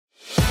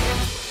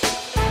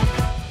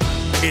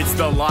It's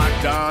the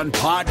Locked On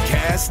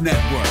Podcast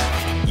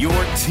Network, your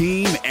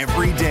team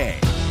every day.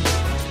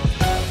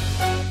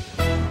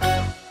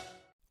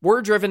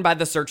 We're driven by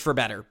the search for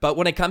better, but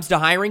when it comes to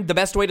hiring, the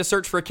best way to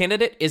search for a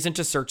candidate isn't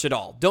to search at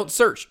all. Don't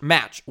search,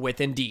 match with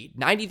Indeed.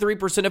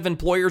 93% of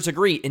employers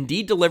agree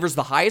Indeed delivers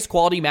the highest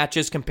quality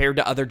matches compared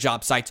to other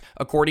job sites,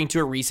 according to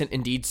a recent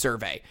Indeed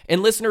survey.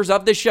 And listeners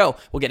of this show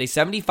will get a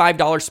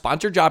 $75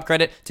 sponsored job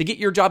credit to get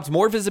your jobs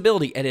more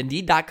visibility at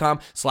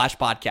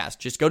Indeed.com/podcast.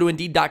 Just go to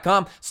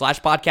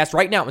Indeed.com/podcast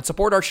right now and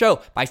support our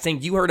show by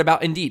saying you heard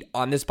about Indeed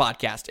on this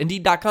podcast.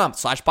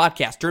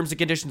 Indeed.com/podcast. Terms and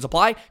conditions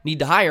apply. Need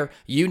to hire?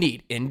 You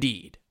need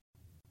Indeed.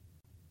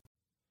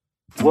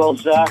 Well,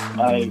 Zach,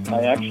 I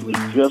actually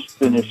just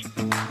finished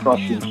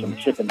crushing some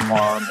chicken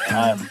parm,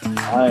 and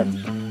I am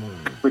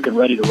freaking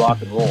ready to rock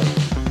and roll.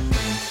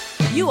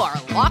 You are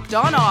Locked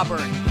On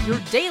Auburn, your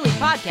daily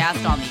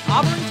podcast on the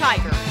Auburn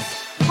Tigers.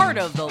 Part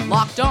of the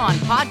Locked On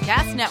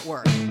Podcast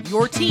Network,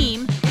 your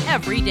team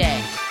every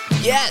day.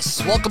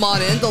 Yes, welcome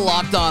on in to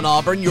Locked On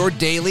Auburn, your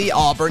daily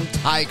Auburn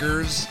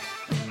Tigers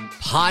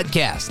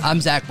podcast.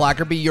 I'm Zach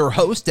Blackerby, your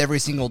host every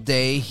single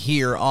day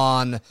here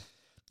on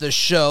the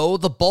show.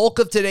 The bulk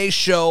of today's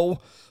show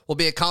will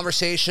be a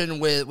conversation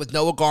with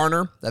Noah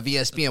Garner of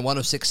ESPN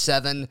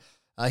 106.7.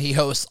 He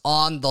hosts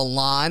On the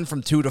Line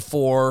from 2 to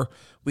 4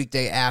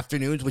 weekday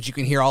afternoons, which you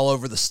can hear all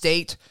over the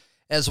state,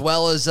 as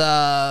well as,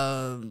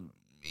 on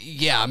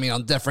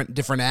different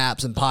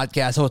apps and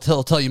podcasts.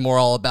 He'll tell you more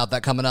all about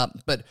that coming up,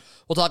 but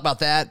we'll talk about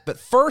that. But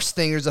first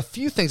thing, there's a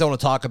few things I want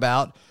to talk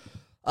about.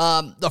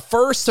 The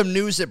first, some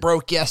news that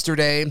broke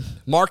yesterday.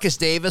 Marcus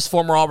Davis,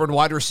 former Auburn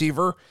wide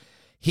receiver,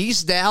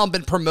 he's now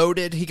been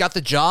promoted. He got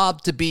the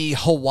job to be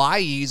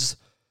Hawaii's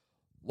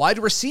wide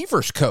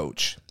receivers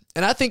coach.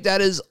 And I think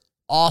that is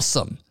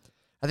awesome.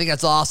 I think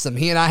that's awesome.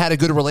 He and I had a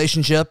good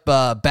relationship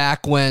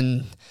back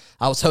when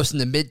I was hosting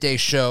the midday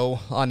show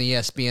on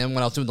ESPN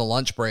when I was doing the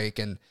lunch break.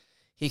 And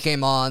he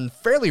came on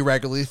fairly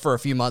regularly for a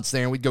few months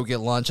there, and we'd go get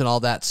lunch and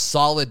all that.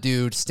 Solid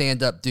dude,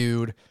 stand-up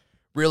dude.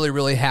 Really,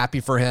 really happy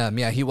for him.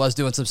 Yeah, he was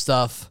doing some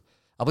stuff.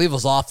 I believe it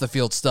was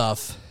off-the-field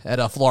stuff at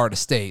Florida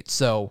State.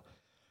 So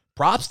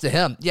props to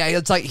him. Yeah,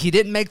 it's like he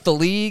didn't make the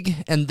league,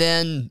 and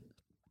then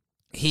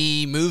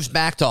he moves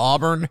back to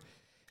Auburn.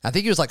 I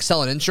think he was like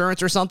selling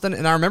insurance or something,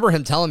 and I remember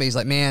him telling me, he's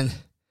like, man,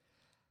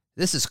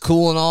 this is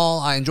cool and all.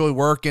 I enjoy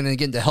working and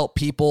getting to help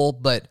people,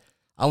 but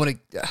I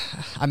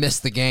miss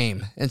the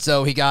game. And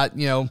so he got,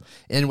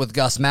 in with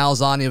Gus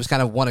Malzahn. He was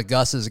kind of one of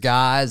Gus's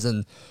guys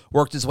and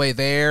worked his way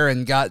there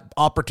and got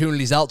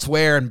opportunities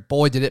elsewhere, and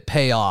boy, did it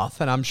pay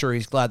off. And I'm sure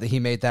he's glad that he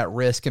made that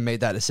risk and made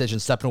that decision,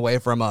 stepping away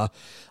from a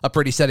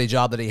pretty steady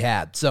job that he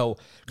had. So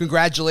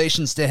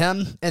congratulations to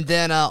him. And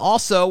then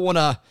also want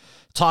to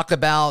talk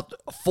about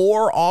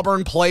 4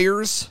 Auburn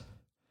players.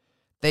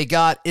 They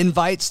got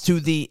invites to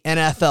the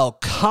NFL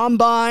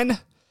Combine.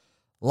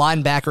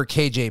 Linebacker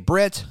KJ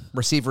Britt,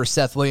 receiver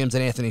Seth Williams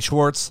and Anthony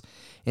Schwartz,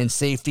 and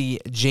safety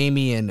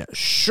Jamie and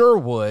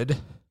Sherwood.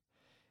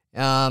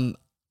 I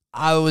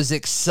was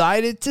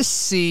excited to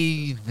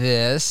see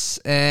this,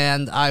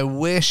 and I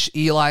wish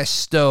Eli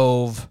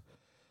Stove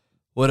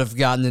would have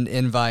gotten an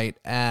invite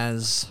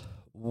as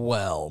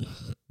well.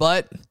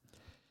 But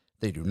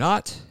they do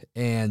not,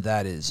 and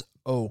that is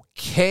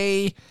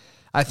okay.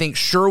 I think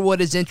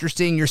Sherwood is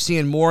interesting. You're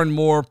seeing more and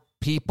more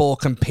people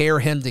compare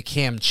him to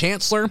Cam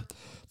Chancellor,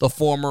 the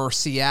former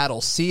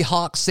Seattle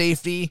Seahawks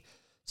safety.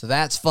 So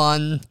that's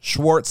fun.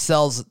 Schwartz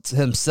sells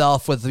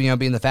himself with,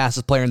 being the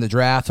fastest player in the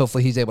draft.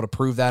 Hopefully he's able to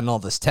prove that in all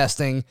this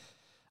testing.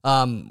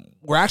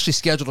 We're actually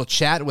scheduled to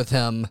chat with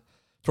him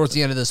towards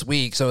the end of this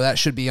week, so that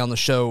should be on the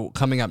show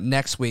coming up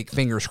next week,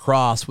 fingers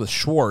crossed, with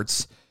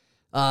Schwartz.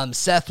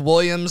 Seth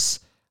Williams,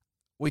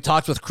 we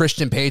talked with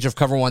Christian Page of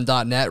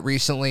CoverOne.net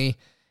recently,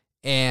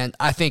 and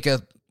I think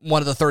one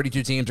of the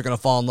 32 teams are going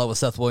to fall in love with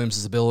Seth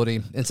Williams'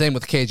 ability. And same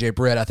with KJ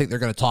Britt. I think they're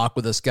going to talk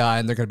with this guy,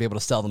 and they're going to be able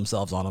to sell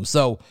themselves on him.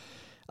 So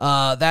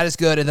that is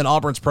good. And then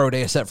Auburn's Pro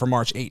Day is set for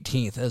March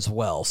 18th as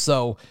well.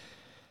 So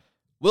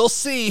we'll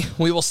see.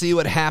 We will see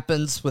what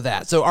happens with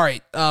that. So, all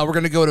right, we're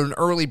going to go to an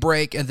early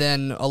break and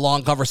then a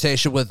long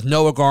conversation with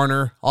Noah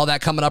Garner. All that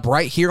coming up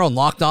right here on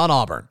Locked On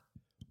Auburn.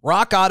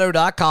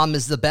 RockAuto.com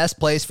is the best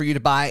place for you to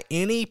buy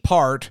any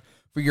part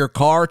for your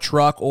car,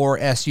 truck, or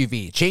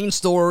SUV. Chain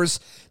stores,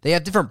 they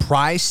have different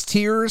price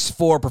tiers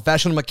for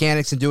professional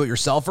mechanics and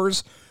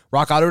do-it-yourselfers.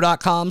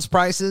 RockAuto.com's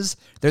prices,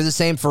 they're the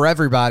same for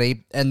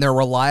everybody, and they're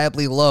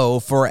reliably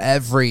low for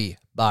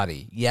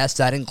everybody. Yes,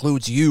 that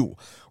includes you.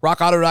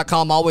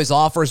 RockAuto.com always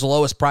offers the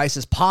lowest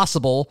prices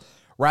possible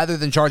rather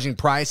than charging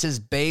prices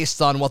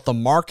based on what the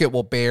market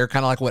will bear,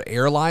 kind of like what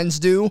airlines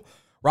do.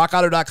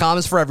 RockAuto.com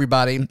is for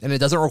everybody, and it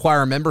doesn't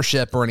require a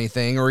membership or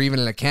anything or even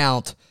an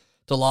account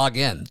to log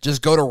in.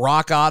 Just go to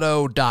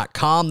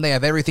rockauto.com. They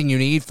have everything you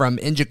need, from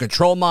engine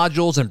control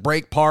modules and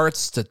brake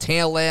parts to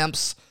tail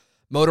lamps,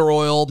 motor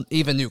oil,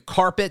 even new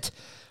carpet.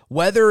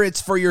 Whether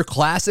it's for your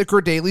classic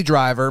or daily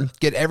driver,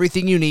 get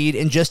everything you need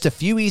in just a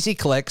few easy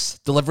clicks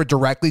delivered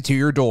directly to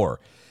your door.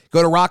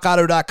 Go to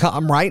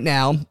rockauto.com right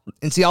now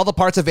and see all the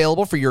parts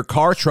available for your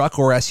car, truck,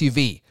 or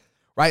SUV.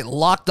 right?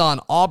 Locked on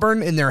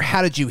Auburn in their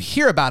How Did You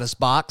Hear About Us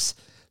box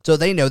so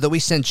they know that we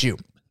sent you.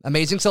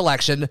 Amazing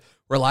selection,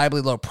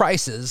 reliably low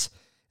prices,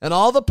 and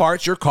all the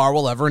parts your car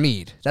will ever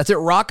need. That's at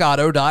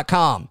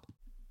rockauto.com.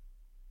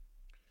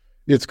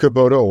 It's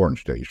Kubota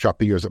Orange Day. Shop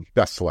the year's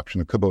best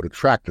selection of Kubota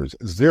tractors,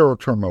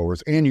 zero-turn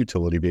mowers, and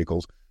utility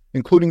vehicles,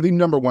 including the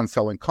 #1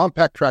 selling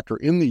compact tractor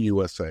in the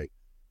USA.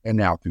 And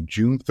now through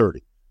June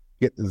 30,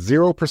 get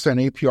 0%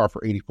 APR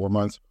for 84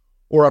 months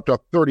or up to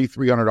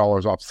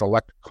 $3,300 off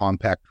select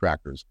compact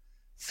tractors.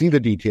 See the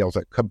details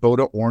at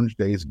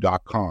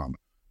KubotaOrangeDays.com.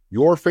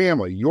 Your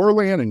family, your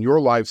land, and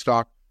your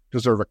livestock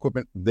deserve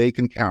equipment they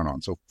can count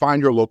on. So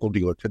find your local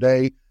dealer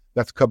today.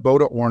 That's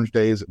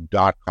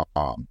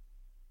KubotaOrangeDays.com.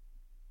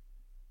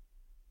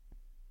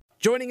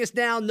 Joining us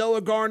now,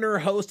 Noah Garner,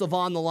 host of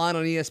On the Line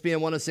on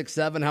ESPN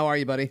 106.7. How are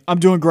you, buddy? I'm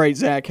doing great,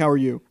 Zach. How are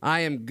you? I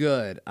am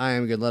good.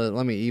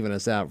 Let me even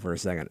us out for a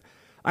second.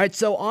 All right,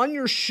 so on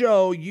your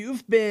show,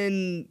 you've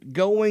been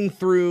going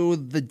through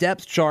the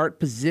depth chart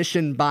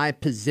position by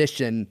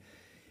position,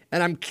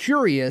 and I'm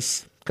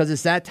curious, because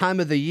it's that time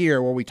of the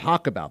year where we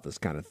talk about this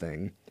kind of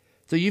thing.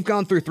 So you've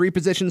gone through 3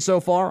 positions so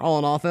far, all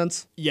on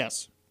offense?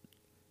 Yes.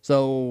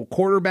 So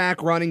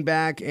quarterback, running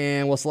back,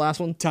 and what's the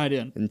last one? Tight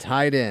end. And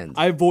tight end.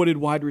 I avoided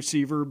wide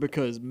receiver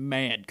because,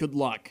 man, good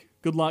luck.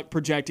 Good luck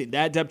projecting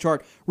that depth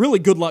chart. Really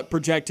good luck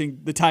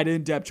projecting the tight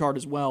end depth chart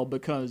as well,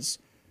 because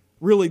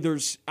really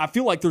I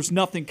feel like there's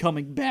nothing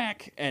coming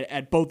back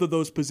at both of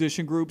those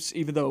position groups,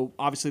 even though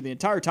obviously the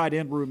entire tight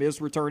end room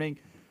is returning.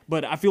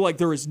 But I feel like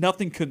there is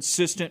nothing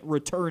consistent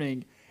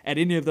returning at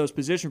any of those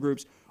position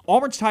groups.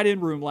 Auburn's tight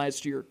end room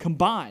last year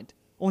combined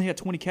only had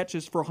 20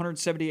 catches for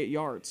 178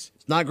 yards.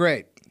 It's not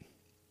great.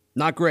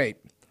 Not great.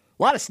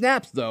 A lot of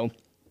snaps, though.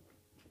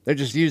 They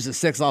just used the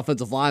 6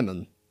 offensive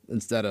linemen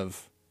instead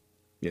of,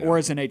 or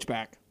as an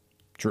H-back.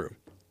 True.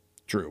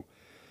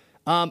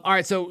 All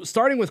right, so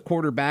starting with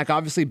quarterback,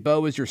 obviously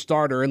Bo is your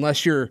starter,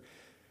 unless you're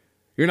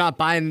not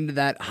buying into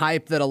that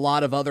hype that a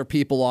lot of other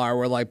people are,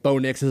 where like Bo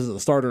Nix is the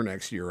starter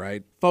next year,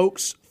 right?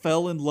 Folks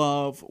fell in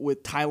love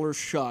with Tyler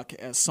Shuck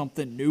as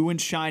something new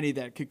and shiny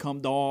that could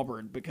come to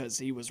Auburn because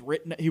he was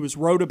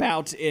wrote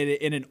about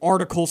in an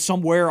article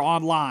somewhere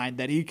online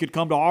that he could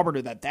come to Auburn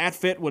and that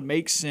fit would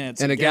make sense.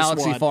 In a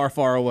galaxy far,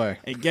 far away.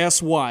 And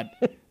guess what?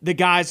 The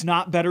guy's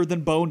not better than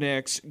Bo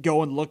Nix.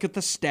 Go and look at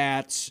the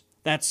stats.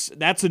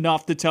 That's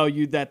enough to tell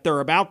you that they're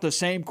about the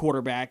same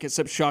quarterback,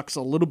 except Shuck's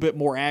a little bit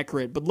more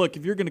accurate. But look,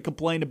 if you're going to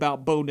complain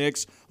about Bo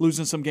Nix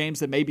losing some games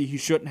that maybe he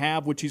shouldn't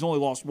have, which he's only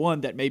lost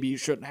one that maybe he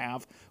shouldn't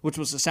have, which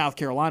was the South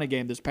Carolina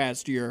game this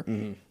past year.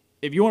 Mm-hmm.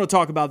 If you want to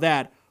talk about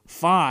that,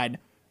 fine.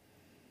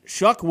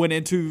 Shuck went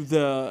into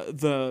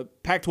the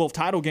Pac-12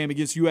 title game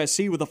against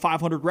USC with a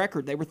 500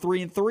 record. They were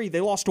 3-3. They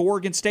lost to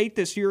Oregon State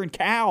this year in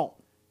Cal.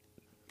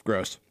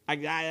 Gross.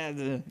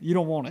 You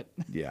don't want it.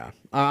 Yeah,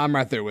 I'm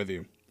right there with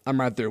you.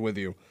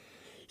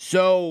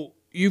 So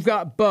you've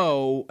got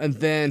Bo, and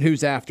then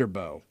who's after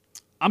Bo?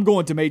 I'm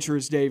going to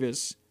Demetrius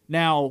Davis.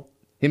 Now,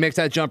 he makes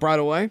that jump right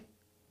away?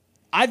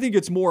 I think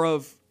it's more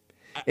of...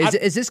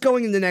 Is this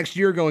going into next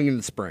year or going into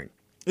the spring?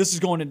 This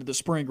is going into the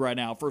spring right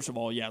now, first of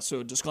all, yeah.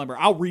 So disclaimer,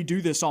 I'll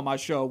redo this on my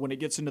show when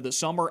it gets into the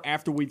summer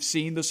after we've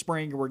seen the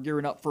spring and we're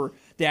gearing up for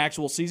the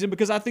actual season,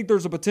 because I think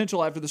there's a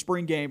potential after the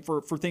spring game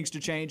for things to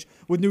change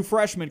with new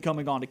freshmen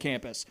coming onto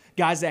campus,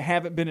 guys that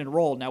haven't been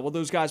enrolled. Now, will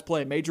those guys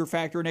play a major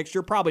factor next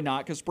year? Probably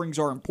not, because springs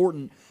are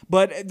important,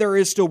 but there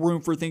is still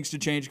room for things to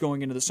change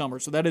going into the summer,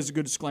 so that is a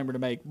good disclaimer to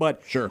make.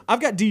 But sure.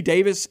 I've got D.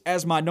 Davis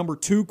as my number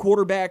 2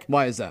 quarterback.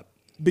 Why is that?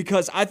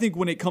 Because I think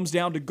when it comes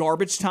down to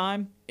garbage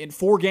time, in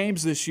 4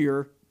 games this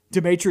year,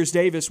 Demetrius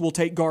Davis will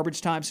take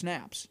garbage time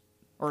snaps,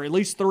 or at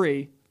least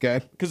 3.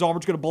 Okay. Because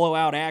Auburn's going to blow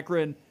out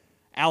Akron,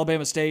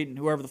 Alabama State, and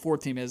whoever the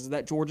 4th team is. Is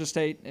that Georgia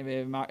State?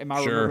 Am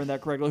I sure. remembering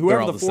that correctly?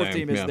 Whoever the 4th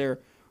team is there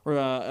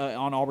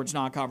on Auburn's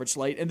non-conference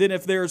slate. And then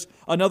if there's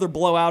another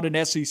blowout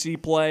in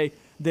SEC play,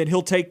 then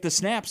he'll take the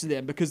snaps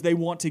then because they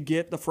want to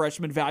get the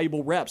freshman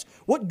valuable reps.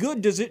 What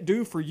good does it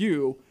do for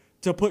you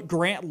to put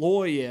Grant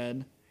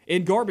Loy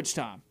in garbage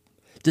time?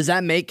 Does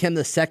that make him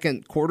the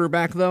second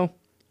quarterback, though?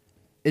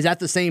 Is that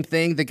the same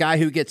thing, the guy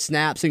who gets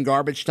snaps in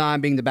garbage time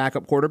being the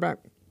backup quarterback?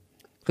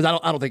 Because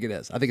I don't think it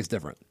is. I think it's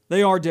different.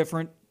 They are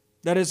different.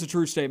 That is a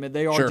true statement.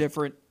 They are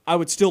different. I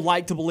would still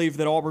like to believe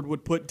that Auburn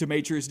would put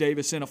Demetrius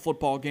Davis in a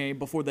football game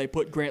before they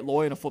put Grant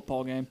Loy in a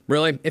football game.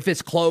 Really? If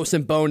it's close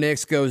and Bo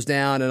Nix goes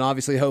down, and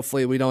obviously,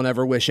 hopefully, we don't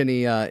ever wish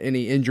any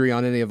injury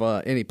on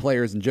any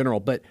players in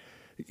general, but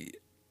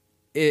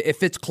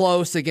if it's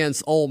close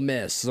against Ole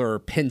Miss or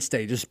Penn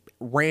State, just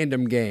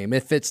random game,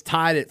 if it's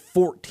tied at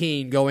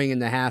 14 going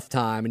into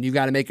halftime and you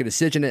got to make a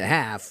decision at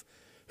half,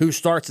 who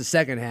starts the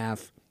second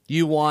half,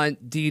 you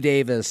want D.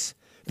 Davis,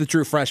 the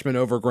true freshman,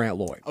 over Grant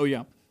Loy. Oh,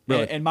 yeah.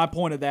 Really? And my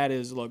point of that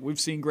is, look, we've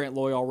seen Grant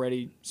Loy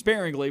already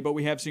sparingly, but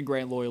we have seen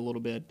Grant Loy a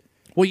little bit.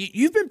 Well,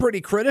 you've been pretty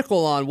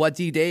critical on what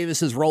D.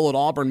 Davis's role at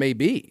Auburn may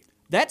be.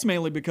 That's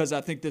mainly because I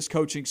think this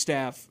coaching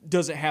staff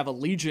doesn't have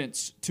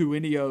allegiance to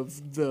any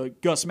of the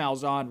Gus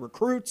Malzahn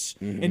recruits,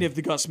 any of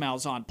the Gus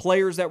Malzahn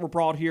players that were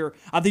brought here.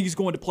 I think he's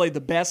going to play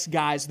the best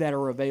guys that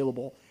are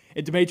available.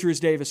 And Demetrius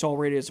Davis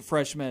already as a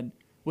freshman,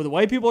 with the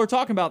way people are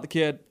talking about the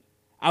kid,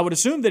 I would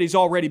assume that he's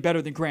already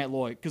better than Grant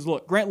Lloyd. Because,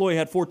 look, Grant Lloyd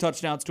had 4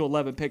 touchdowns to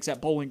 11 picks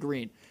at Bowling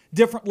Green.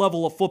 Different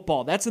level of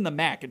football. That's in the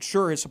MAC. And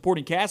sure, his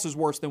supporting cast is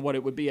worse than what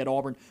it would be at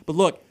Auburn. But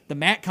look, the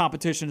MAC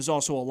competition is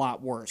also a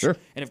lot worse. Sure.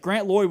 And if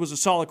Grant Lloyd was a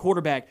solid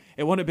quarterback,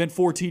 it wouldn't have been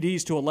 4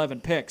 TDs to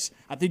 11 picks.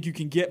 I think you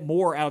can get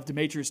more out of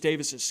Demetrius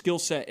Davis' skill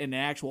set in an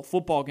actual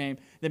football game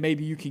than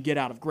maybe you can get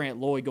out of Grant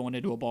Lloyd going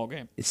into a ball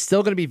game. It's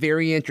still going to be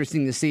very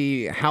interesting to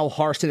see how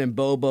Harsin and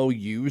Bobo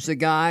use a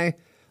guy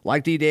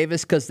like D.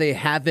 Davis, because they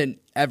haven't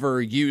ever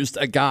used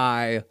a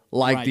guy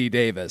like Right. D.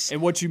 Davis.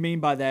 And what you mean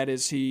by that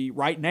is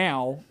right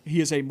now,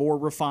 he is a more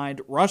refined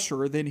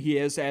rusher than he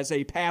is as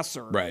a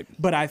passer. Right.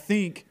 But I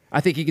think... I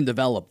think he can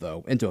develop,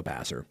 though, into a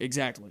passer.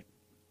 Exactly.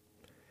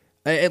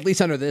 At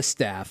least under this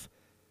staff,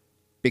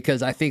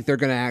 because I think they're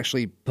going to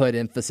actually put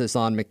emphasis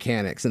on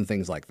mechanics and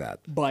things like that.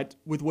 But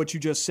with what you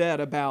just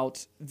said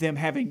about them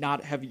having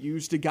not have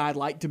used a guy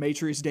like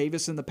Demetrius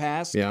Davis in the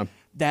past, Yeah.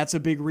 that's a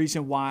big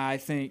reason why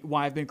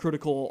I've been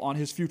critical on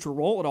his future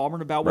role at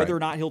Auburn about whether Right. or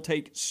not he'll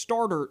take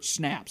starter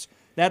snaps.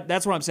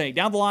 That's what I'm saying.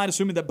 Down the line,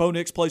 assuming that Bo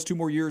Nix plays 2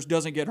 more years,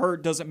 doesn't get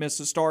hurt, doesn't miss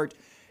the start.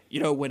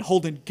 When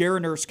Holden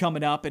Geriner's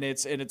coming up and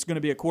it's going to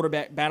be a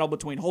quarterback battle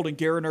between Holden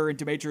Geriner and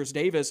Demetrius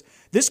Davis,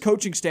 this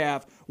coaching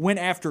staff went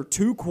after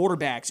 2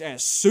 quarterbacks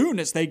as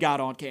soon as they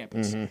got on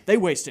campus. Mm-hmm. They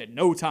wasted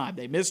no time.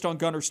 They missed on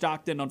Gunnar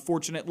Stockton.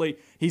 Unfortunately,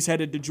 he's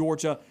headed to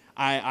Georgia.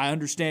 I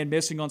understand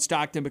missing on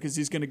Stockton because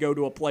he's going to go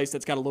to a place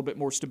that's got a little bit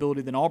more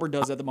stability than Auburn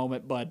does at the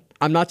moment. But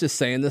I'm not just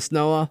saying this,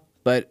 Noah,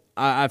 but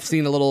I've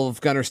seen a little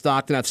of Gunnar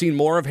Stockton. I've seen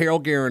more of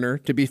Harold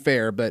Geriner, to be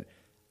fair, but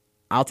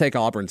I'll take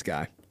Auburn's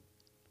guy.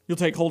 you'll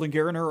take Holden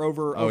Geriner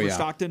over yeah.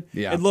 Stockton.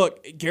 Yeah. And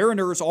look,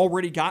 Geriner has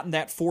already gotten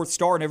that 4th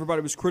star, and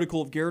everybody was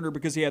critical of Geriner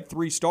because he had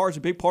 3 stars.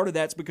 A big part of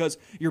that's because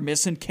you're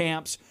missing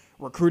camps.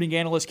 Recruiting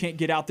analysts can't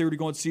get out there to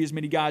go and see as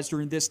many guys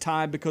during this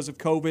time because of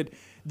COVID.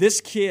 This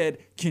kid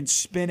can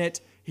spin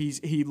it.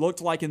 He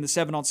looked like in the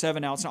 7-on-7.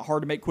 Now, it's not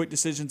hard to make quick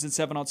decisions in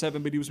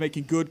 7-on-7, but he was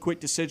making good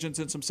quick decisions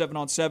in some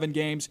 7-on-7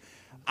 games.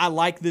 I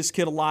like this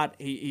kid a lot.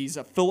 He's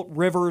a Phillip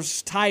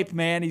Rivers type,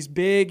 man. He's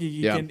big.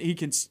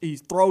 He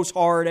throws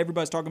hard.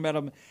 Everybody's talking about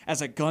him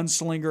as a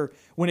gunslinger.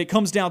 When it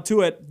comes down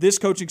to it, this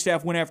coaching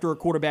staff went after a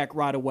quarterback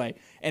right away,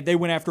 and they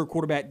went after a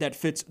quarterback that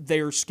fits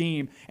their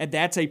scheme, and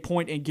that's a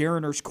point in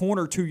Geriner's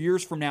corner 2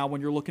 years from now when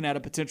you're looking at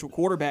a potential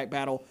quarterback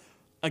battle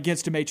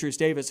against Demetrius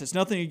Davis. It's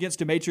nothing against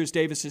Demetrius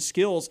Davis's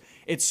skills.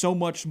 It's so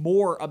much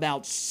more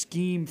about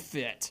scheme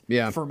fit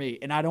for me.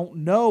 And I don't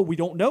know. We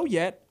don't know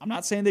yet. I'm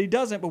not saying that he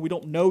doesn't, but we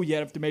don't know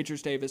yet if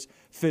Demetrius Davis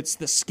fits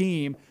the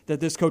scheme that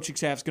this coaching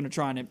staff is going to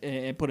try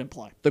and put in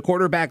play. The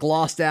quarterback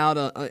lost out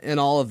in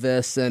all of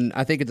this, and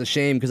I think it's a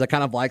shame because I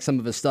kind of like some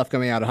of his stuff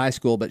coming out of high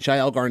school, but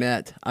Shael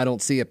Garnett, I don't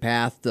see a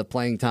path to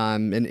playing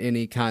time in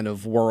any kind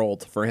of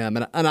world for him,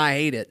 and I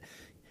hate it.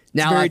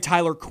 Now, It's very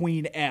Tyler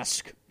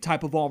Queen-esque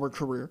type of Auburn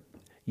career.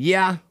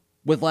 Yeah,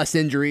 with less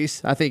injuries.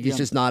 I think he's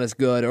just not as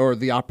good, or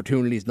the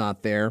opportunity's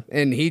not there.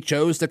 And he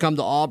chose to come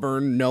to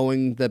Auburn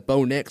knowing that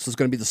Bo Nix was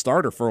going to be the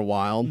starter for a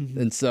while. Mm-hmm.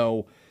 And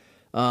so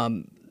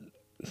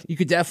you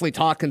could definitely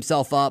talk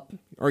himself up,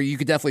 or you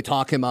could definitely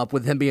talk him up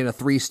with him being a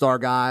 3-star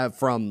guy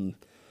from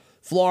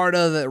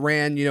Florida that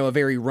ran, a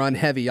very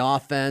run-heavy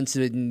offense.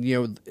 And,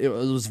 it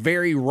was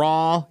very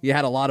raw. You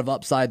had a lot of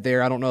upside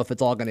there. I don't know if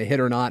it's all going to hit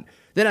or not.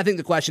 Then I think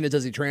the question is,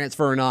 does he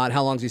transfer or not?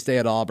 How long does he stay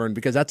at Auburn?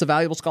 Because that's a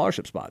valuable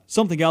scholarship spot.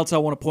 Something else I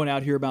want to point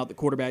out here about the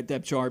quarterback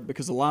depth chart,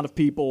 because a lot of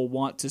people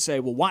want to say,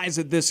 well, why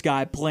isn't this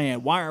guy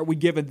playing? Why aren't we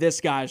giving this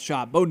guy a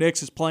shot? Bo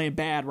Nix is playing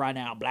bad right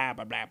now, blah,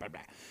 blah, blah, blah,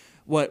 blah.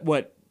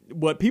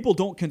 What people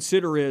don't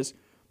consider is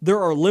there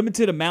are a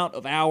limited amount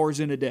of hours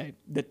in a day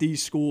that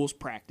these schools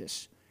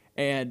practice.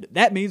 And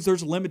that means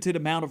there's a limited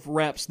amount of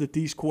reps that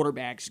these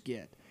quarterbacks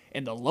get.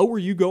 And the lower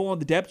you go on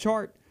the depth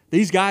chart,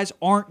 these guys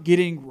aren't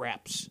getting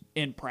reps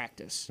in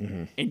practice.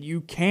 Mm-hmm. And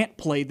you can't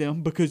play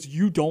them because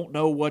you don't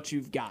know what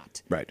you've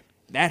got. Right.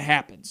 That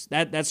happens.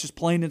 That's just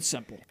plain and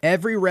simple.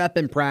 Every rep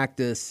in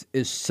practice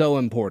is so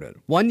important.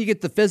 1, you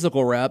get the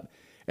physical rep,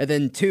 and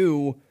then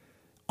 2,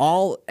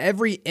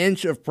 every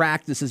inch of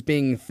practice is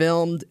being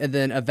filmed and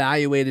then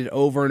evaluated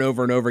over and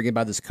over and over again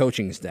by this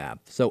coaching staff.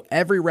 So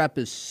every rep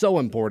is so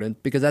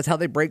important because that's how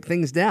they break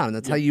things down. And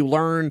that's how you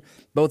learn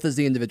both as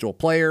the individual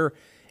player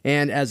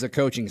and as a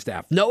coaching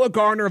staff. Noah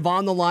Gardner of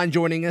On the Line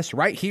joining us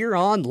right here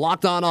on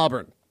Locked On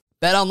Auburn.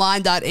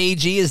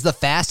 BetOnline.ag is the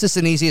fastest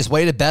and easiest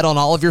way to bet on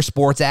all of your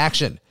sports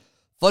action.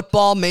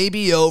 Football may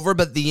be over,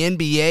 but the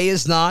NBA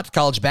is not.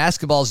 College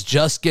basketball is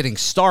just getting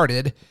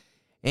started.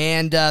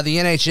 And the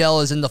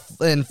NHL is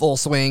in full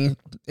swing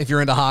if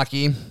you're into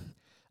hockey.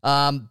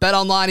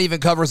 BetOnline even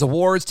covers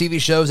awards, TV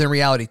shows, and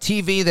reality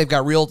TV. They've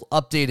got real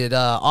updated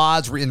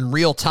odds in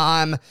real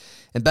time.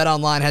 And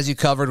BetOnline has you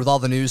covered with all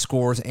the news,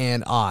 scores,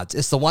 and odds.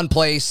 It's the one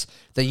place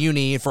that you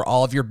need for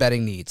all of your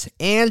betting needs.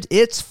 And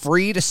it's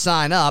free to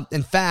sign up.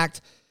 In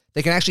fact,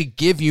 they can actually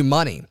give you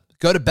money.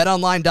 Go to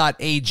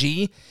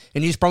betonline.ag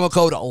and use promo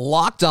code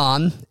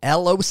LOCKEDON,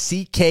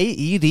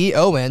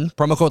 LOCKEDON,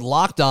 promo code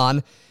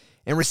LOCKEDON,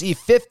 and receive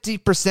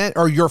 50%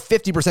 or your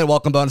 50%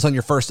 welcome bonus on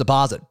your first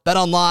deposit.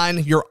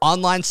 BetOnline, your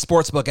online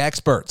sportsbook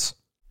experts.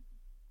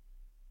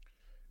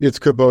 It's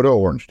Kubota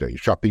Orange Day.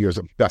 Shop the year's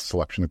best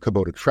selection of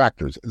Kubota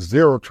tractors,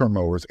 zero-turn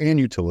mowers, and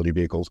utility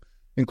vehicles,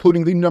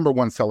 including the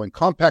 #1 selling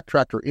compact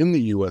tractor in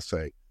the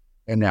USA.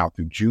 And now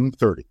through June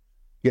 30,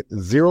 get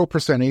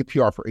 0%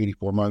 APR for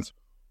 84 months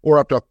or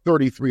up to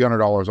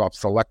 $3,300 off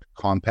select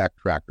compact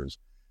tractors.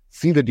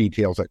 See the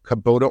details at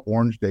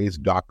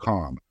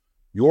KubotaOrangeDays.com.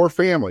 Your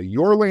family,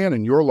 your land,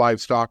 and your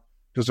livestock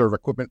deserve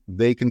equipment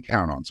they can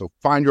count on. So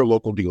find your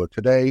local dealer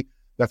today.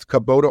 That's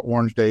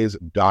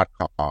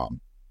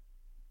KubotaOrangeDays.com.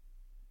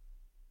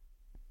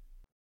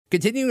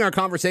 Continuing our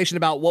conversation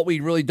about what we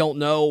really don't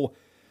know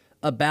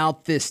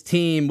about this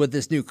team with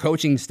this new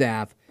coaching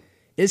staff,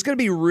 it's going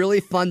to be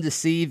really fun to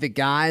see the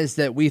guys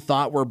that we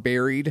thought were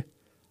buried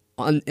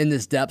in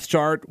this depth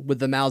chart with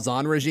the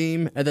Malzahn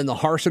regime, and then the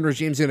Harsin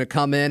regime is going to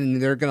come in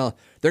and they're going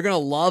to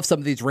love some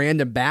of these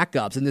random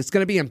backups, and it's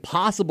going to be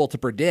impossible to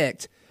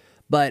predict.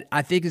 But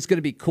I think it's going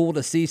to be cool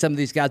to see some of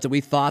these guys that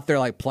we thought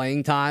their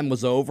playing time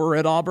was over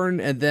at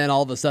Auburn, and then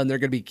all of a sudden they're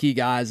going to be key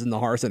guys in the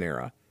Harsin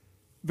era.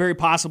 Very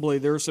possibly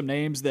there are some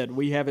names that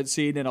we haven't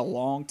seen in a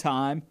long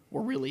time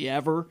or really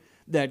ever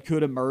that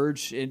could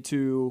emerge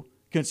into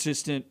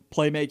consistent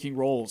playmaking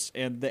roles.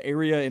 And the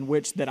area in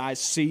which that I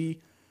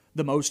see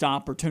the most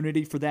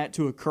opportunity for that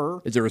to occur.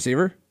 Is it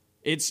receiver?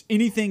 It's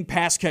anything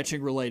pass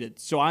catching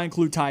related. So I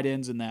include tight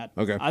ends in that.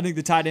 Okay. I think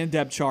the tight end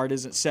depth chart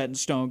isn't set in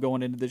stone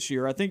going into this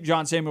year. I think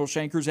John Samuel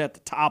Shanker's at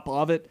the top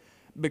of it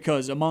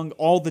because among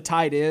all the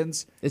tight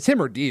ends. It's him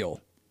or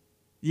Deal.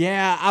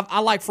 Yeah,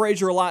 I like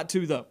Frazier a lot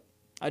too, though.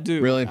 I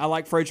do. Really? I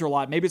like Frazier a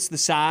lot. Maybe it's the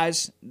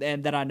size,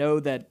 and that I know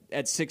that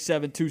at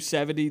 6'7",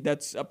 270,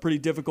 that's a pretty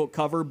difficult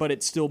cover, but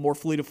it's still more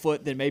fleet of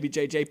foot than maybe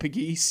J.J.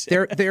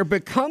 Pegues. There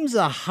becomes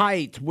a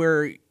height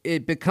where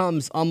it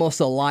becomes almost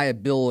a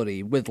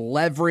liability with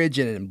leverage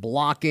and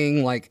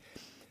blocking. Like,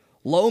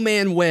 low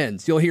man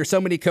wins. You'll hear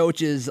so many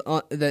coaches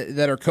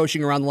that are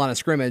coaching around the line of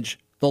scrimmage.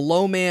 The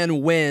low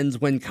man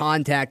wins when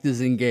contact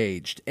is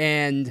engaged.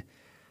 And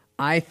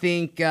I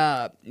think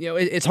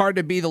it's hard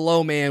to be the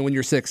low man when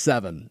you're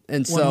 6'7".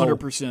 And so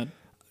 100%.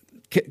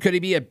 Could he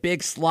be a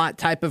big slot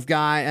type of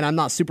guy? And I'm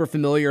not super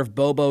familiar if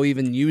Bobo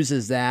even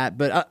uses that,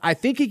 but I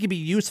think he could be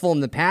useful in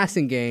the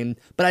passing game,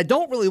 but I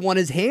don't really want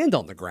his hand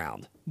on the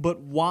ground.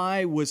 But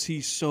why was he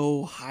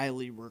so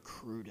highly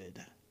recruited?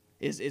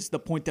 Is the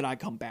point that I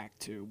come back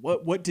to.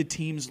 What did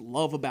teams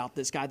love about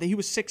this guy? That he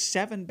was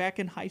 6'7" back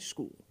in high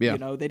school. Yeah.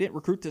 They didn't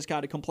recruit this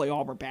guy to come play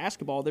Auburn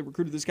basketball. They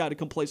recruited this guy to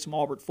come play some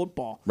Auburn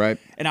football. Right.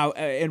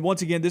 And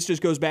once again, this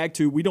just goes back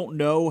to we don't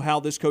know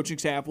how this coaching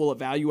staff will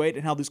evaluate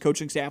and how this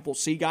coaching staff will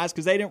see guys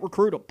because they didn't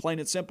recruit them, plain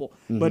and simple.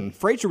 Mm-hmm. But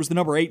Frazier was the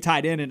number 8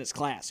 tight end in his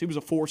class. He was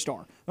a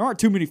 4-star. There aren't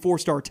too many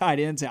 4-star tight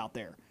ends out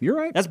there. You're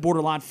right. That's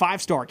borderline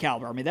 5-star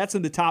caliber. I mean, that's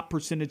in the top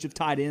percentage of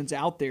tight ends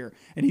out there,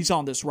 and he's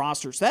on this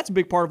roster. So that's a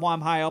big part of why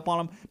I'm high up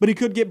on him. But he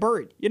could get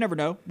buried. You never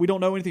know. We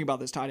don't know anything about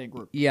this tight end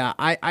group. Yeah,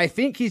 I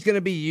think he's going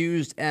to be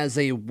used as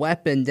a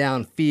weapon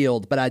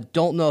downfield, but I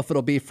don't know if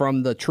it'll be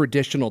from the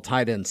traditional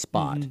tight end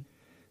spot. Mm-hmm.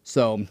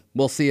 So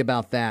we'll see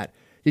about that.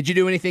 Did you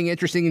do anything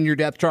interesting in your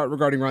depth chart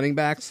regarding running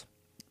backs?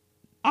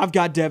 I've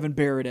got Devin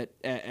Barrett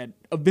at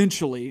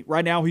eventually.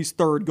 Right now he's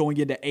 3rd going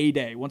into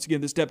A-Day. Once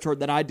again, this depth chart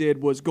that I did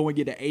was going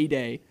into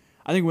A-Day.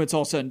 I think when it's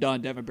all said and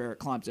done, Devin Barrett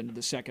climbs into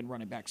the 2nd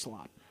running back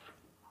slot.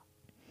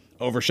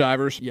 Over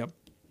Shivers? Yep.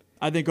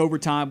 I think over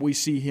time we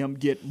see him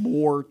get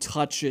more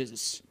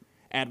touches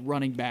at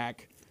running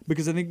back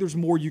because I think there's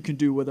more you can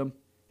do with him.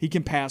 He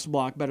can pass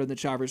block better than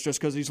Shivers just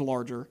because he's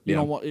larger. Yeah. You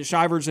don't want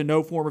Shivers in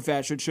no form or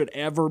fashion should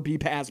ever be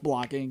pass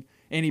blocking.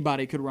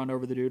 Anybody could run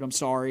over the dude. I'm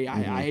sorry.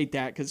 Mm-hmm. I hate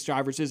that because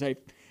Shivers is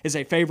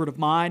a favorite of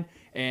mine,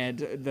 and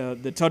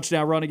the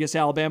touchdown run against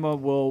Alabama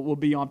will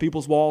be on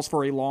people's walls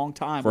for a long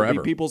time. Forever.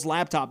 Will be people's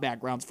laptop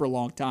backgrounds for a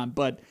long time.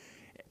 But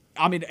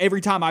I mean,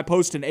 every time I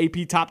post an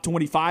AP Top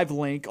 25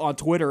 link on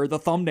Twitter, the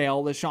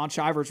thumbnail is Sean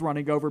Shivers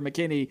running over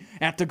McKinney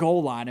at the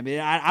goal line. I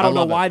mean, I don't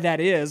know why that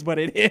is, but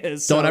it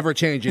is. Don't ever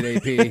change it,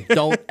 AP.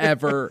 Don't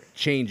ever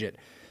change it.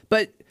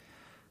 But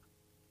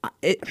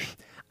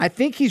I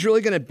think he's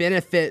really going to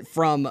benefit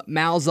from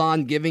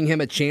Malzahn giving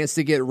him a chance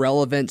to get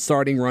relevant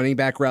starting running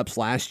back reps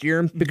last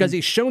year because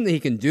he's shown that he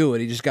can do it.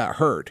 He just got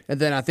hurt.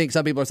 And then I think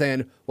some people are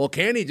saying, well,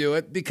 can he do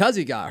it because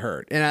he got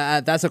hurt?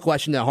 And that's a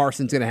question that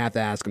Harsin's going to have to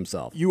ask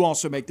himself. You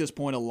also make this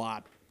point a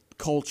lot.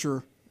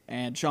 Culture,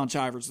 and Sean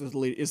Shivers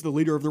is the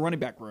leader of the running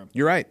back room.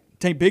 You're right.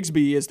 Tank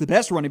Bigsby is the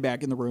best running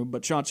back in the room,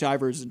 but Sean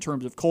Shivers, in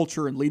terms of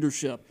culture and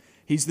leadership,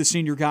 he's the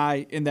senior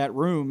guy in that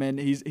room, and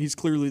he's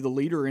clearly the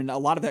leader, and a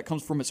lot of that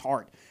comes from his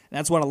heart. And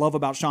that's what I love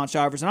about Sean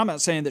Shivers. And I'm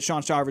not saying that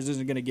Sean Shivers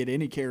isn't going to get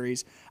any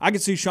carries. I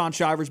could see Sean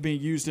Shivers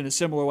being used in a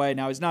similar way.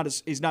 Now, he's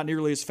not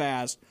nearly as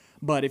fast,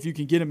 but if you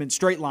can get him in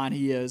straight line,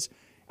 he is.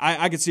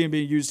 I could see him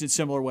being used in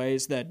similar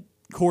ways that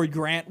Corey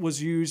Grant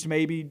was used,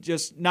 maybe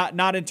just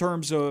not in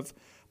terms of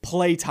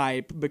play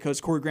type,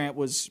 because Corey Grant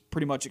was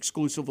pretty much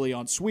exclusively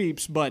on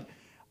sweeps, but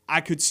I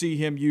could see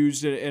him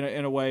used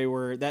in a way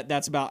where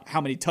that's about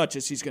how many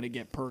touches he's going to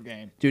get per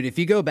game. Dude, if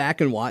you go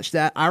back and watch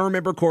that, I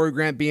remember Corey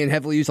Grant being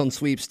heavily used on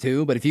sweeps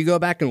too, but if you go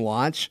back and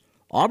watch,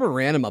 Auburn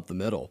ran him up the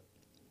middle.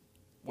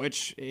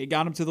 Which it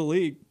got him to the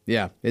league.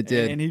 Yeah, it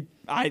did. And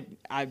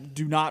I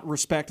do not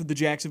respect the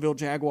Jacksonville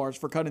Jaguars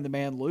for cutting the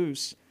man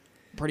loose.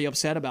 I'm pretty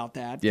upset about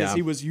that because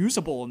he was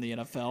usable in the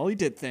NFL. He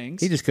did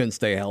things. He just couldn't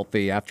stay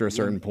healthy after a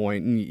certain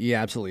point, and you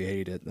absolutely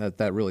hate it.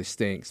 That really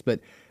stinks. But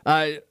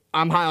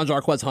I'm high on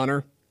Jarquez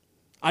Hunter.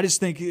 I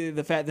just think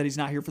the fact that he's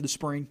not here for the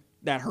spring,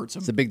 that hurts him.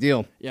 It's a big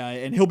deal. Yeah,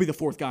 and he'll be the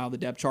fourth guy on the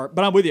depth chart.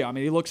 But I'm with you. I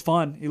mean, he looks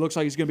fun. He looks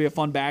like he's going to be a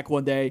fun back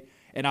one day.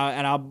 And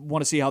I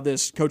want to see how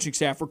this coaching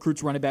staff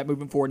recruits running back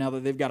moving forward now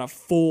that they've got a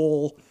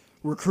full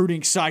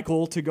recruiting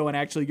cycle to go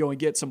and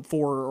get some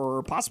 4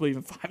 or possibly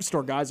even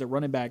 5-star guys at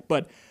running back.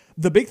 But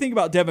the big thing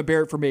about Devin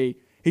Barrett for me,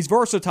 he's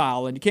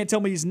versatile, and you can't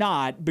tell me he's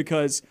not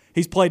because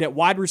he's played at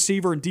wide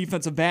receiver and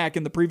defensive back,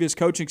 and the previous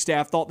coaching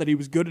staff thought that he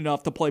was good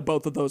enough to play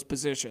both of those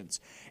positions.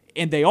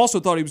 And they also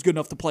thought he was good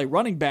enough to play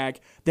running back.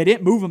 They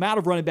didn't move him out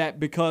of running back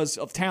because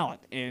of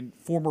talent. And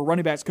former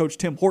running backs coach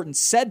Tim Horton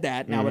said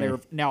that now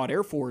at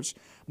Air Force.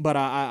 But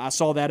I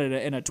saw that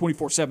in a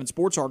 24/7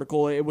 Sports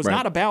article. It was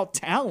not about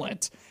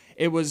talent.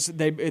 It was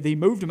they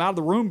moved him out of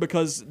the room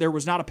because there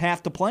was not a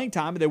path to playing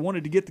time, and they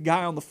wanted to get the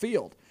guy on the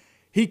field.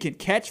 He can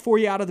catch for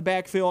you out of the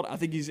backfield. I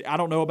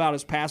don't know about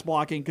his pass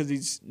blocking because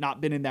he's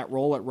not been in that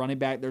role at running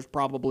back. There's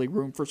probably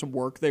room for some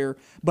work there.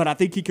 But I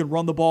think he can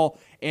run the ball,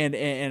 and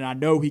I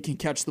know he can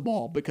catch the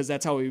ball because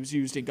that's how he was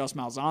used in Gus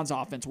Malzahn's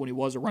offense when he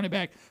was a running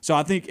back. So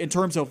I think in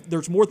terms of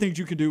there's more things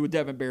you can do with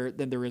Devin Barrett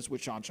than there is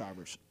with Sean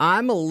Shivers.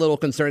 I'm a little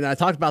concerned. I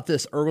talked about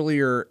this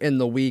earlier in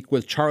the week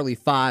with Charlie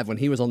 5 when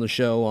he was on the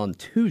show on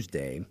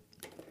Tuesday.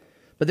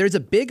 But there's a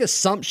big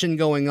assumption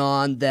going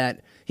on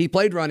that he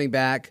played running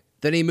back,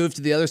 then he moved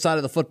to the other side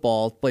of the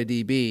football, play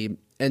DB,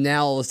 and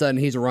now all of a sudden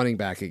he's a running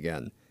back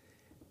again.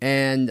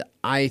 And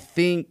I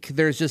think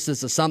there's just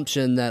this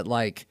assumption that,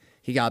 like,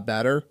 he got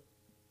better.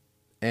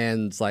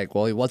 And it's like,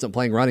 well, he wasn't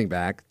playing running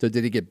back, so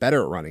did he get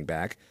better at running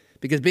back?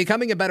 Because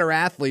becoming a better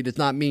athlete does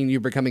not mean you're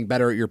becoming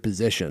better at your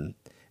position.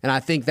 And I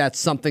think that's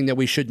something that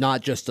we should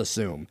not just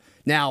assume.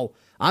 Now,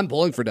 I'm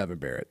pulling for Devin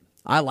Barrett.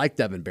 I like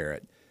Devin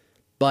Barrett.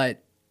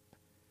 But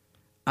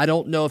I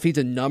don't know if he's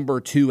a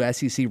number 2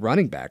 SEC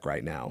running back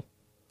right now.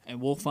 And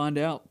we'll find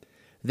out.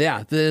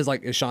 Yeah,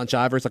 is Sean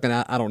Shivers like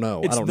I don't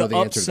know. I don't know the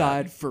answer to that.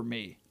 Upside for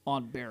me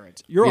on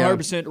Barrett. You're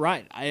 100%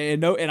 right. I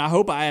know, and I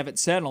hope I haven't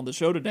said on the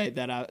show today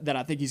that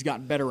I think he's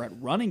gotten better at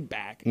running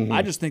back. Mm-hmm.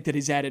 I just think that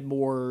he's added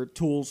more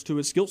tools to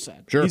his skill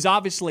set. Sure. He's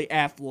obviously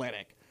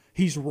athletic.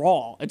 He's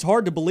raw. It's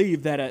hard to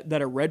believe that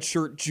a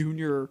redshirt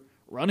junior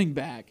running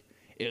back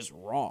is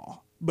raw,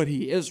 but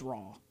he is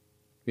raw.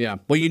 Yeah.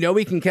 Well,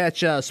 he can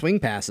catch swing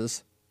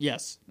passes.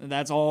 Yes, and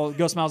that's all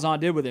Gus Malzahn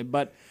did with him.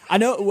 But I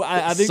know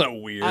I think so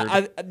weird.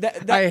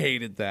 I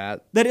hated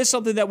that. That is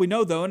something that we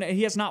know, though, and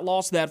he has not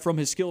lost that from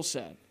his skill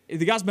set.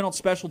 The guy's been on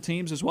special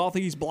teams as well. I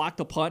think he's blocked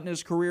a punt in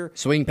his career.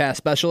 Swing pass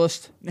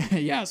specialist.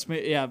 Yes,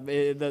 yeah,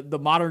 the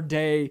modern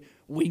day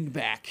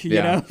wingback.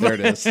 You know? There it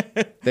is.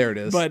 There it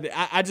is. But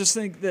I just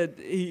think that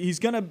he's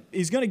gonna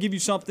give you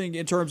something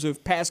in terms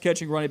of pass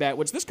catching running back,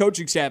 which this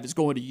coaching staff is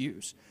going to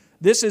use.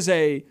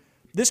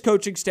 This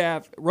coaching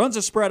staff runs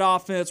a spread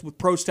offense with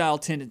pro-style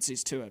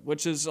tendencies to it,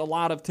 which is a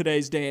lot of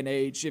today's day and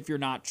age if you're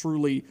not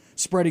truly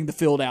spreading the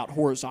field out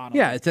horizontally.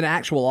 Yeah, it's an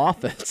actual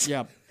offense.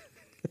 Yeah.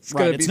 It's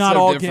right. It's not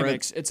all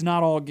gimmicks. It's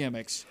not all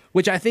gimmicks.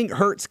 Which I think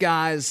hurts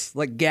guys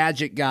like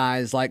gadget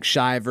guys like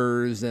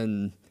Shivers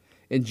and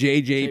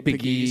JJ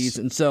Pegues.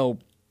 And so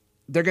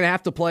they're going to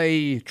have to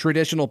play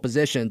traditional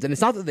positions. And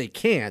it's not that they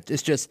can't.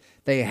 It's just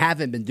they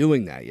haven't been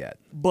doing that yet.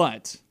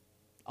 But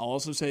I'll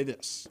also say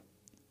this,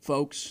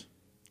 folks.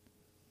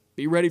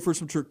 Be ready for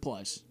some trick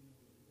plays.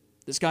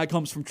 This guy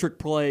comes from Trick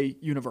Play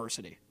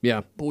University.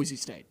 Yeah. Boise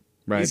State.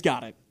 Right. He's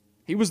got it.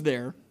 He was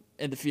there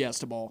in the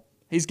Fiesta Bowl.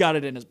 He's got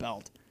it in his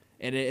belt.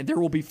 And there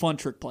will be fun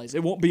trick plays.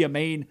 It won't be a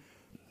main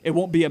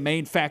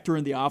factor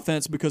in the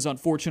offense because,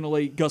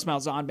 unfortunately, Gus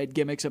Malzahn made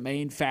gimmicks a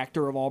main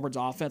factor of Auburn's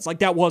offense. Like,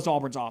 that was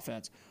Auburn's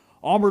offense.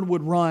 Auburn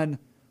would run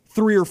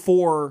 3 or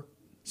 4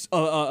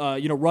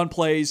 run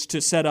plays to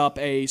set up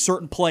a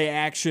certain play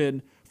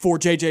action for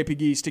J.J.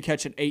 Pegues to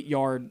catch an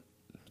 8-yard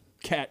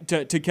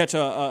to catch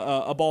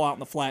a ball out in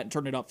the flat and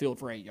turn it upfield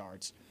for 8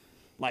 yards.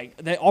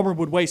 Like, Auburn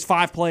would waste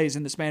 5 plays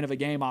in the span of a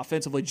game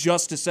offensively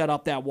just to set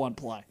up that one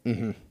play.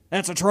 Mm-hmm.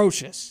 That's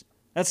atrocious.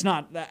 That's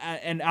not,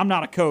 and I'm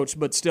not a coach,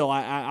 but still,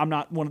 I'm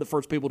not one of the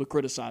first people to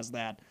criticize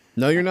that.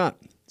 No, you're not.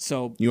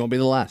 So you won't be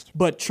the last.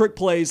 But trick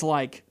plays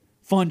like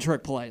fun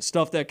trick plays,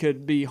 stuff that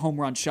could be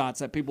home run shots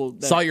that people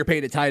saw your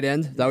paid at tight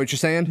end. Is that what you're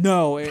saying?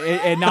 No,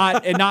 and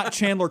not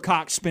Chandler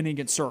Cox spinning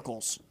in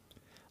circles.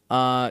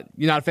 You're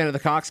not a fan of the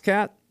Cox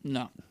Cat?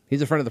 No.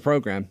 He's a friend of the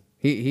program.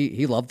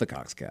 He loved the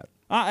Cox Cat.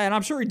 And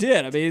I'm sure he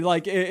did. I mean,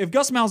 like, if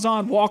Gus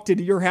Malzahn walked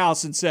into your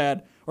house and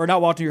said, or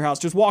not walked into your house,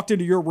 just walked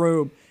into your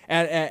room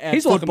at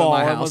he's football welcome to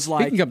my and house. was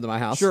like, he can come to my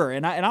house. Sure,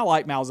 and I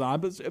like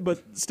Malzahn,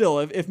 but still,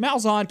 if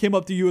Malzahn came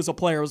up to you as a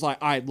player and was like,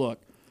 all right,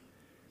 look,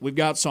 we've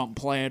got something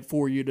planned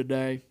for you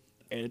today,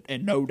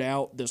 and no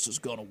doubt this is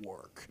going to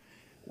work.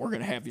 We're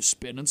going to have you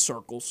spin in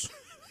circles,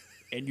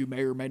 and you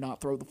may or may not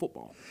throw the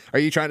football. Are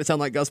you trying to sound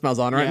like Gus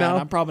Malzahn right now?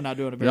 I'm probably not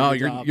doing a very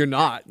good job. No, you're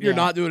not. You're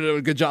not doing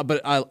a good job,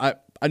 but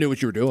I knew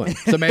what you were doing.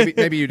 So maybe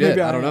you did.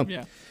 Maybe I don't know.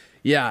 Yeah.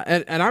 Yeah,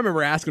 and I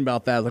remember asking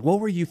about that. I was like, what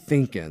were you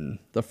thinking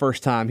the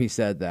first time he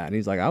said that? And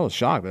he's like, I was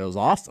shocked, but it was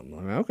awesome.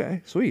 I'm like,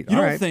 okay, sweet. You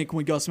don't think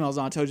when Gus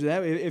Malzahn tells you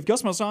that, if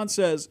Gus Malzahn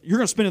says, you're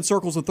going to spin in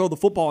circles and throw the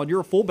football and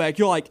you're a fullback,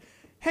 you're like,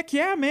 heck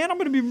yeah, man, I'm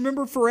going to be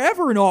remembered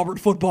forever in Auburn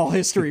football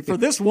history for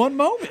this one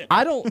moment.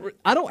 I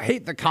don't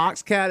hate the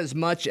Cox Cat as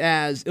much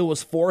as it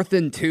was 4th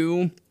and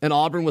 2, and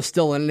Auburn was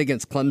still in it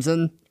against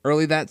Clemson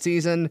early that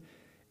season,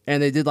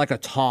 and they did like a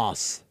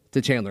toss to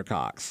Chandler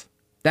Cox.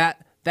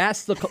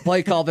 That's the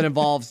play call that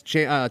involves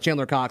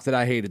Chandler Cox that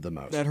I hated the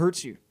most. That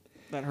hurts you.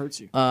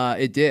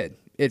 It did.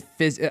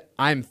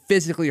 I'm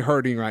physically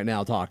hurting right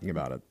now talking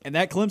about it. And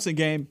that Clemson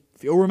game,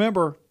 if you'll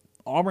remember,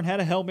 Auburn had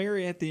a Hail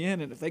Mary at the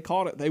end, and if they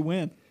caught it, they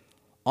win.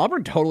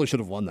 Auburn totally should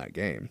have won that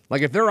game.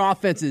 Like, if their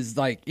offense is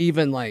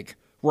even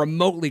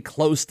remotely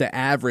close to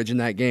average in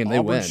that game, they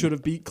win. Auburn should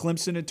have beat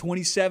Clemson in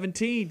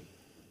 2017.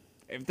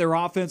 If their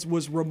offense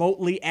was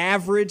remotely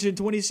average in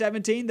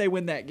 2017, they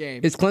win that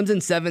game. Is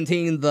Clemson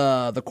 17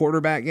 the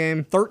quarterback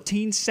game?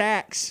 13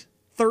 sacks.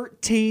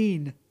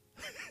 13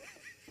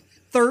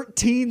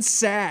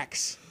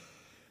 sacks.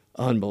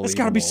 Unbelievable. That's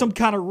got to be some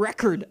kind of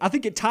record. I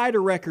think it tied a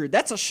record.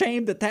 That's a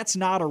shame that that's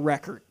not a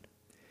record.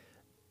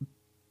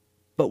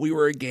 But we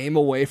were a game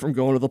away from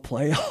going to the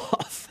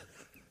playoff.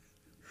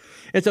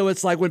 And so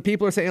it's like when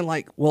people are saying,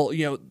 like, well,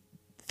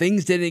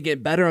 things didn't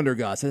get better under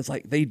Gus. And it's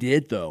like, they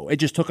did, though. It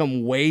just took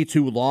them way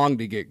too long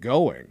to get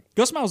going.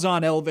 Gus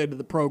Malzahn elevated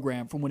the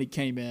program from when he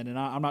came in, and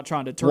I'm not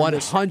trying to turn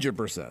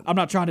 100%. I'm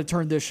not trying to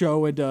turn this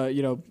show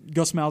into,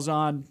 Gus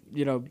Malzahn,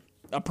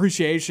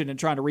 appreciation and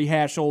trying to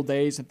rehash old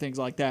days and things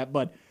like that.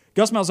 But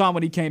Gus Malzahn,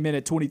 when he came in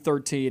at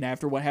 2013,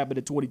 after what happened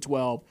in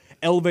 2012,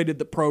 elevated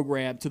the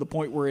program to the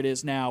point where it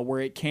is now, where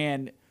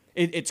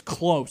it's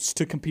close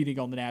to competing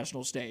on the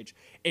national stage.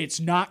 It's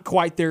not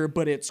quite there,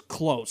 but it's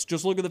close.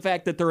 Just look at the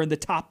fact that they're in the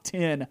top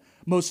 10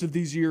 most of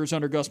these years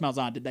under Gus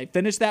Malzahn. Did they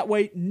finish that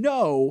way?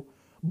 No,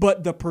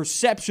 but the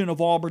perception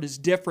of Auburn is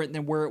different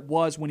than where it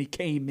was when he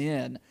came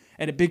in.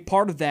 And a big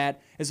part of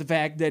that is the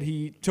fact that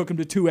he took him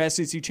to 2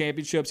 SEC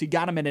championships. He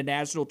got him in a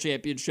national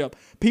championship.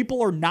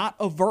 People are not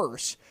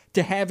averse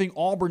to having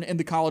Auburn in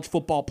the college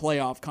football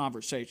playoff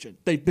conversation.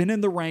 They've been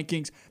in the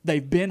rankings.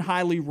 They've been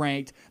highly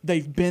ranked.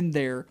 They've been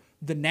there.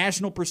 The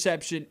national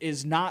perception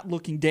is not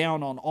looking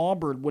down on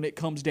Auburn when it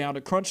comes down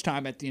to crunch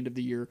time at the end of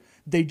the year.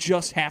 They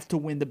just have to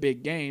win the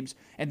big games,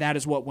 and that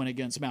is what went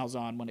against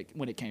Malzahn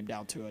when it came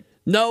down to it.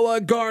 Noah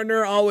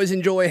Gardner, always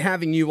enjoy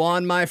having you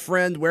on, my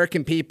friend. Where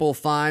can people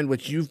find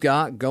what you've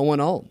got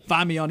going on?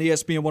 Find me on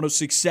ESPN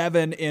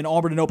 106.7 in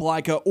Auburn and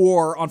Opelika,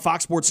 or on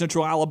Fox Sports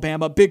Central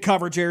Alabama. Big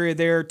coverage area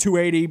there,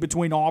 280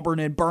 between Auburn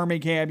and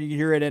Birmingham. You can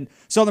hear it in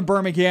Southern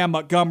Birmingham,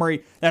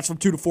 Montgomery. That's from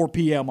 2 to 4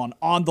 p.m.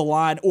 on The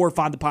Line, or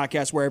find the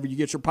podcast wherever you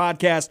get your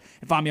podcast,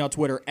 and find me on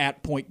Twitter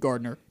at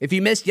 @PointGardner. If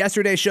you missed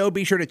yesterday's show,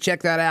 be sure to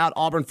check that out.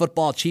 Auburn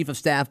football Chief of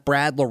Staff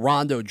Brad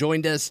Larondo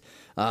joined us.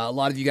 A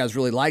lot of you guys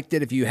really liked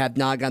it. If you have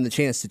not gotten the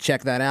chance to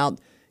check that out,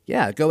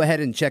 go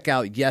ahead and check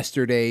out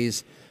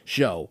yesterday's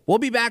show. We'll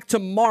be back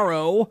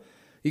tomorrow.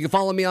 You can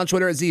follow me on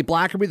Twitter at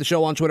 @ZBlackerby, the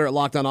show on Twitter at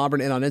Locked On Auburn,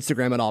 and on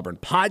Instagram at Auburn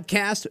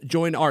Podcast.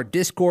 Join our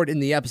Discord in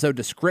the episode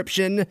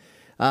description.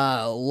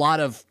 A lot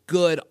of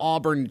good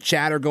Auburn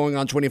chatter going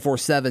on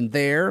 24/7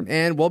 there.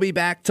 And we'll be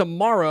back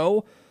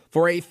tomorrow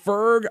for a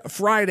Ferg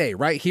Friday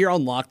right here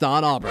on Locked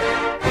On Auburn.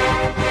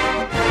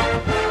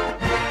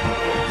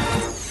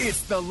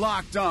 It's the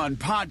Locked On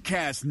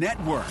Podcast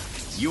Network,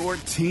 your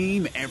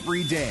team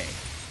every day.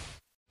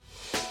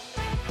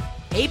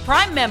 Hey,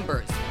 Prime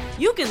members,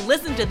 you can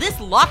listen to this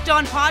Locked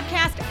On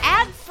podcast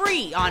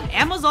ad-free on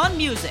Amazon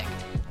Music.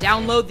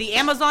 Download the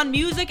Amazon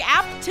Music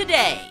app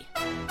today.